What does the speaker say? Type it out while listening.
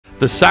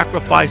the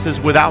sacrifices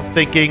without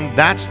thinking.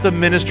 That's the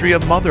ministry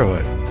of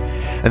motherhood.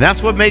 And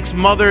that's what makes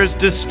mothers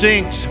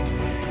distinct.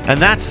 And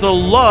that's the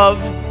love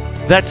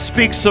that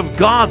speaks of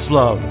God's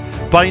love.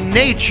 By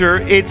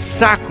nature, it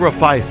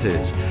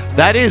sacrifices.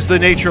 That is the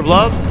nature of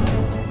love.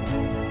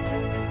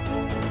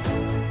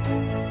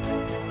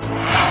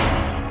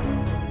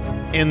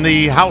 In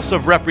the House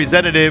of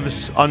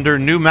Representatives, under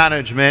new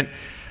management,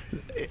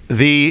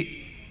 the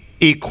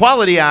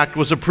Equality Act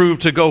was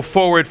approved to go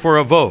forward for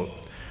a vote.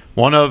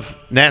 One of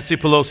Nancy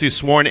Pelosi's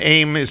sworn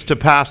aim is to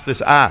pass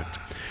this act.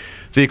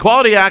 The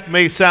Equality Act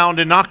may sound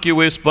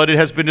innocuous, but it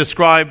has been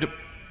described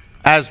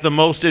as the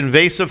most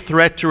invasive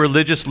threat to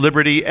religious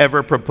liberty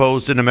ever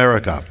proposed in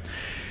America.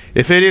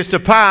 If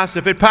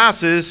it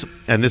passes,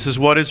 and this is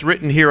what is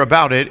written here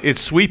about it, its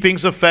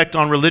sweeping effect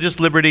on religious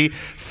liberty,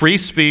 free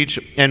speech,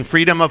 and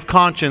freedom of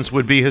conscience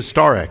would be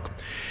historic.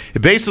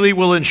 It basically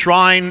will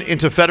enshrine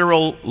into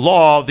federal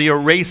law the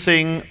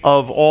erasing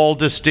of all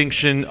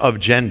distinction of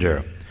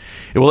gender.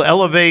 It will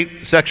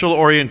elevate sexual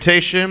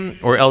orientation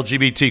or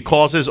LGBT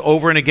causes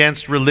over and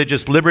against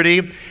religious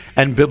liberty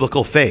and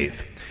biblical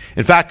faith.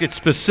 In fact, it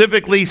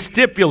specifically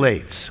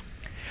stipulates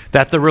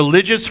that the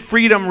Religious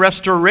Freedom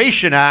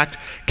Restoration Act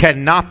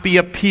cannot be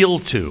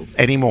appealed to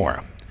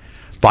anymore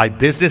by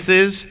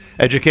businesses,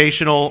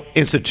 educational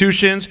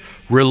institutions,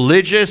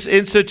 religious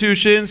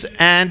institutions,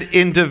 and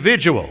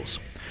individuals.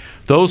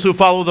 Those who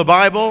follow the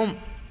Bible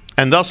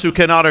and thus who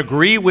cannot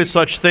agree with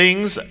such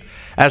things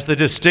as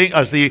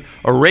the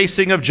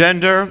erasing of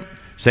gender,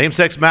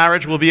 same-sex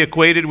marriage will be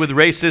equated with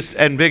racists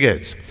and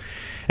bigots,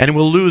 and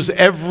will lose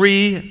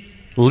every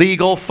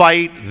legal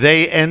fight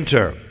they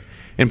enter.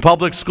 In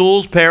public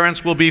schools,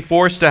 parents will be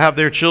forced to have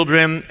their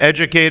children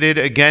educated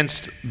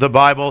against the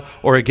Bible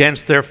or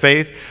against their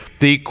faith.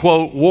 The,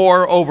 quote,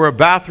 war over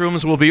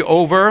bathrooms will be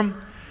over.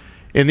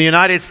 In the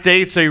United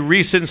States, a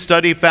recent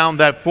study found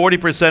that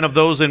 40% of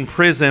those in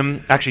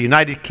prison, actually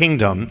United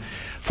Kingdom,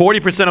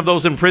 40% of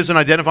those in prison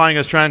identifying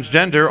as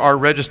transgender are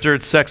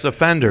registered sex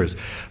offenders.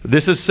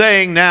 This is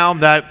saying now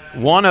that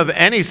one of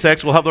any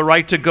sex will have the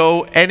right to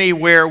go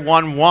anywhere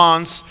one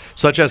wants,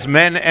 such as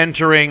men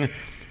entering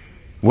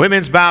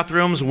women's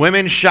bathrooms,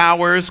 women's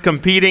showers,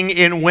 competing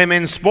in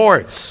women's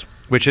sports,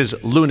 which is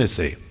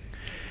lunacy.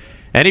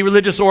 Any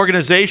religious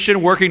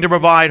organization working to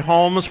provide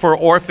homes for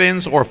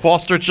orphans or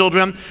foster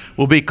children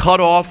will be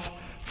cut off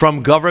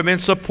from government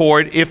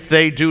support if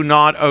they do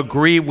not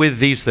agree with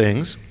these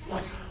things.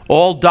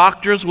 All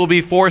doctors will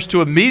be forced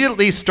to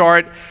immediately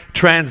start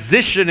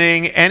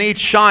transitioning any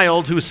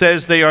child who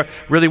says they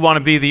really want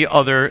to be the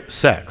other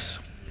sex.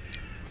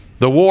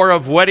 The war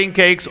of wedding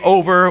cakes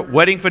over,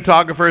 wedding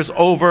photographers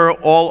over,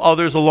 all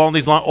others along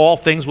these lines, all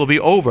things will be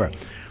over.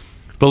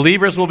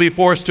 Believers will be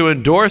forced to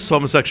endorse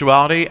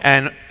homosexuality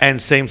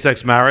and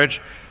same-sex marriage,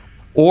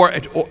 or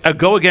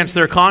go against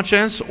their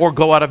conscience, or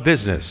go out of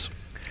business,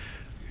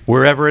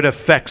 wherever it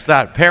affects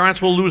that.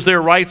 Parents will lose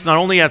their rights not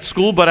only at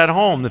school but at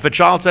home. If a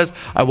child says,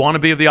 I want to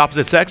be of the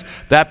opposite sex,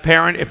 that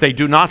parent, if they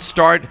do not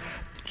start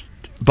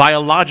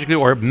biologically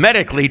or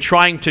medically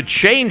trying to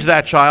change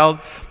that child,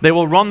 they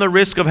will run the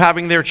risk of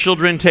having their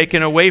children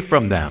taken away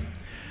from them.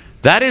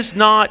 That is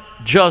not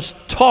just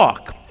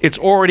talk. It's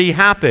already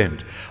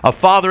happened. A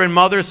father and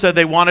mother said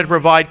they wanted to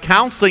provide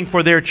counseling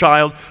for their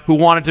child who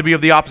wanted to be of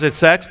the opposite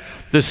sex.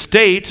 The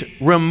state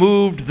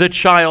removed the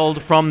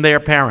child from their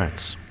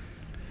parents.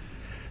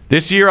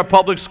 This year, a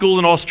public school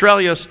in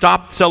Australia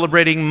stopped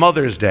celebrating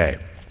Mother's Day.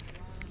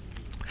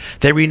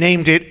 They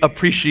renamed it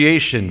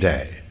Appreciation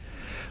Day.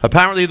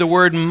 Apparently, the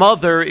word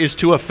mother is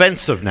too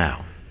offensive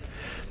now.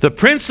 The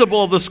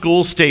principal of the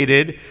school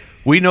stated,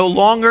 "We no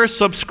longer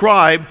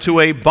subscribe to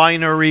a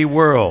binary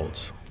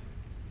world."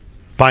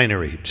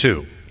 Binary,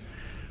 too.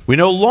 We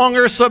no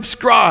longer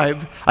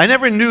subscribe. I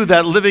never knew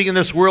that living in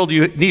this world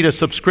you need a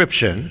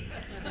subscription.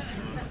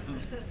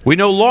 We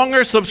no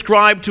longer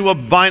subscribe to a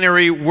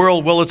binary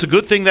world. Well, it's a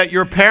good thing that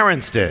your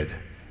parents did,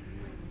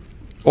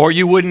 or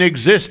you wouldn't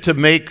exist to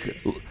make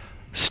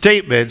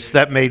statements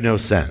that made no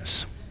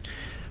sense.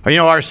 You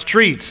know, our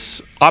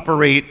streets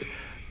operate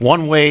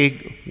one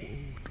way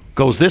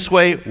goes this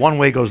way, one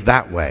way goes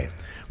that way.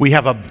 We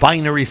have a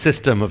binary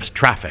system of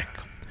traffic.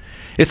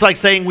 It's like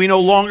saying we no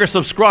longer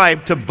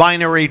subscribe to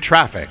binary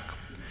traffic.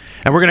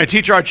 And we're going to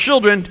teach our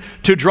children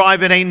to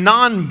drive in a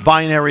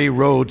non-binary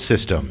road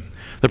system.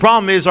 The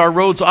problem is our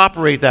roads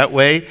operate that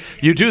way.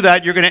 You do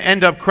that, you're going to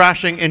end up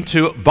crashing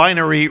into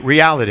binary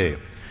reality.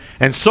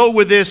 And so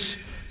with this,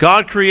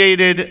 God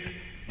created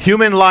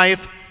human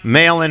life,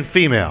 male and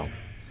female.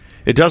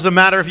 It doesn't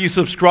matter if you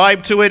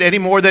subscribe to it any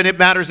more than it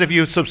matters if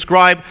you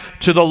subscribe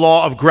to the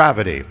law of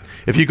gravity.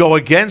 If you go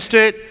against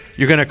it,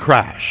 you're going to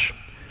crash.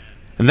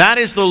 And that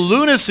is the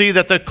lunacy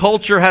that the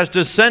culture has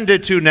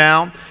descended to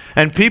now,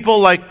 and people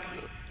like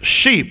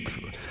sheep,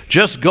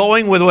 just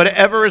going with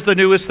whatever is the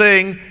newest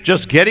thing,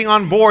 just getting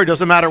on board,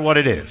 doesn't matter what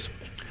it is.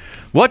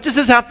 What does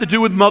this have to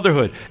do with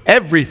motherhood?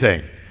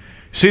 Everything.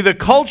 See, the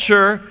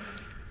culture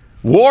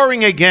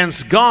warring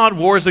against God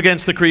wars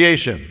against the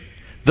creation.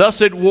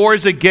 Thus it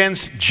wars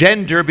against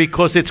gender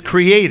because it's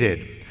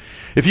created.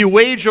 If you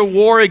wage a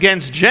war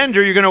against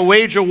gender, you're going to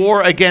wage a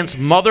war against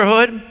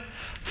motherhood,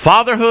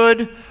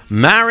 fatherhood,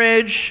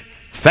 marriage,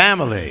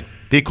 family,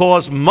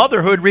 because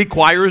motherhood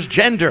requires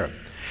gender.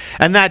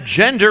 And that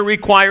gender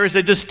requires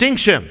a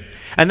distinction.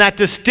 And that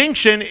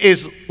distinction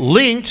is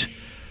linked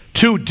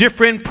to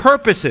different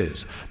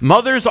purposes.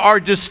 Mothers are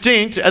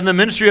distinct, and the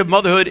ministry of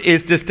motherhood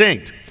is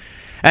distinct.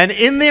 And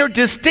in their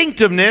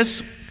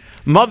distinctiveness,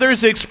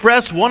 mothers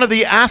express one of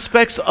the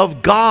aspects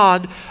of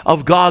God,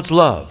 of God's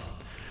love.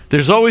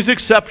 There's always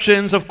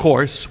exceptions, of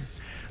course,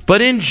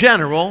 but in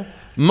general,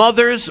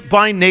 mothers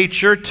by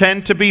nature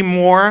tend to be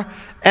more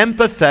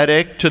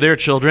empathetic to their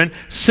children,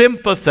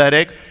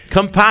 sympathetic,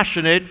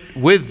 compassionate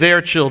with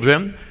their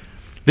children.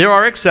 There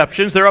are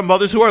exceptions. There are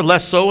mothers who are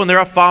less so, and there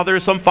are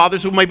fathers, some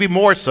fathers who may be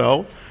more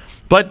so,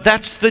 but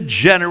that's the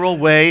general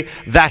way.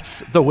 That's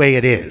the way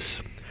it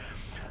is.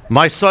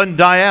 My son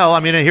Diel,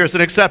 here's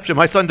an exception.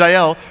 My son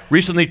Diel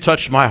recently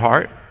touched my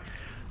heart.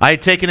 I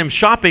had taken him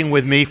shopping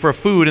with me for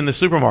food in the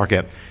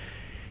supermarket.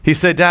 He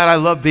said, "Dad, I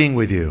love being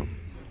with you.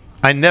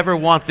 I never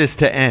want this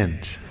to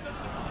end."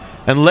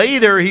 And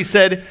later he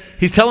said,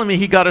 he's telling me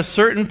he got a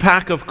certain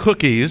pack of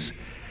cookies.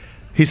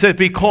 He said,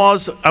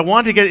 "Because I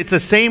wanted to get, it's the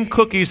same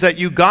cookies that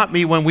you got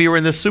me when we were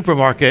in the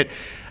supermarket.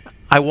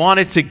 I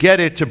wanted to get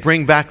it to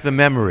bring back the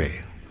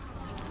memory."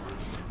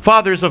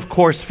 Fathers, of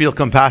course, feel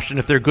compassion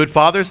if they're good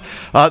fathers.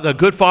 The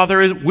good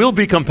father will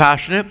be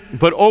compassionate,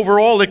 but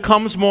overall it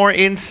comes more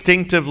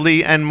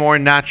instinctively and more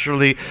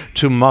naturally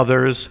to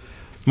mothers,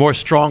 more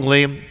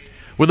strongly.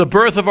 With the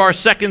birth of our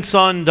second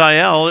son,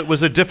 Diel, it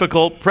was a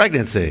difficult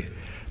pregnancy.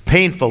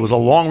 Painful. It was a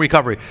long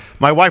recovery.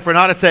 My wife,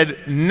 Renata, said,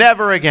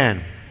 "Never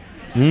again.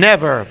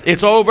 Never.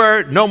 It's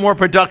over. No more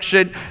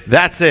production.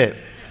 That's it."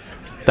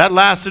 That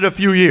lasted a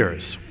few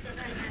years.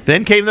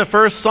 Then came the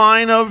first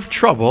sign of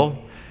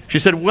trouble. She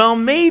said, "Well,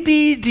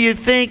 maybe, do you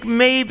think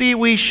maybe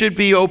we should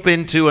be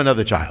open to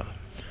another child?"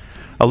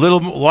 A little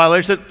while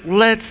later, she said,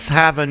 "Let's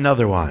have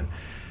another one."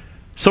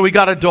 So we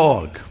got a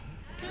dog.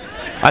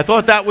 I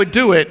thought that would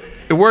do it.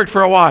 It worked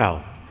for a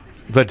while,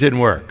 but didn't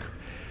work.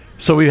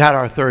 So we had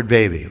our third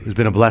baby, who's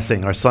been a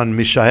blessing, our son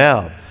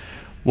Mishael.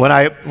 When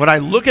I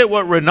look at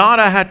what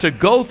Renata had to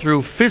go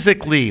through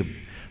physically,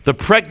 the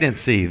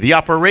pregnancy, the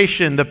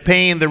operation, the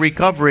pain, the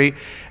recovery,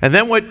 and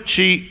then what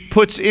she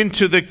puts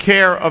into the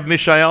care of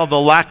Mishael, the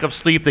lack of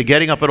sleep, the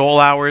getting up at all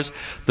hours,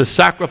 the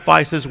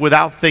sacrifices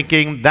without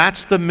thinking,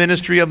 that's the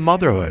ministry of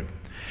motherhood.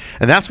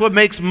 And that's what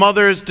makes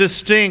mothers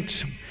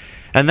distinct.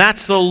 And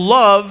that's the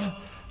love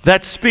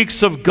that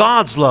speaks of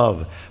God's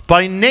love.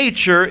 By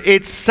nature,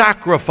 it's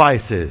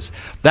sacrifices.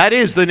 That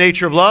is the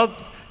nature of love.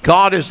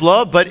 God is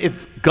love, but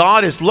if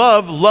God is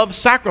love, love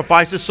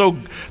sacrifices, so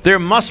there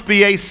must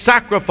be a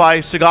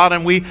sacrifice to God,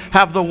 and we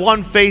have the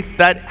one faith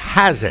that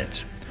has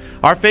it.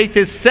 Our faith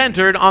is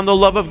centered on the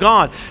love of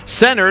God,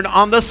 centered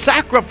on the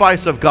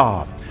sacrifice of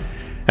God.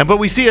 But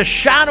we see a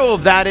shadow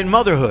of that in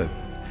motherhood.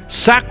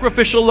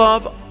 Sacrificial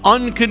love,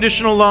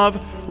 unconditional love,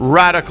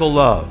 radical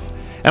love.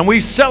 And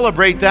we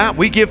celebrate that.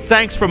 We give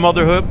thanks for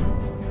motherhood.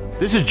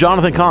 This is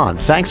Jonathan Cahn.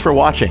 Thanks for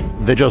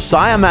watching. The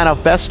Josiah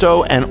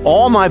Manifesto and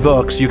all my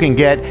books you can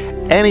get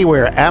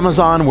anywhere,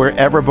 Amazon,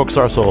 wherever books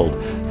are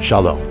sold.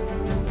 Shalom.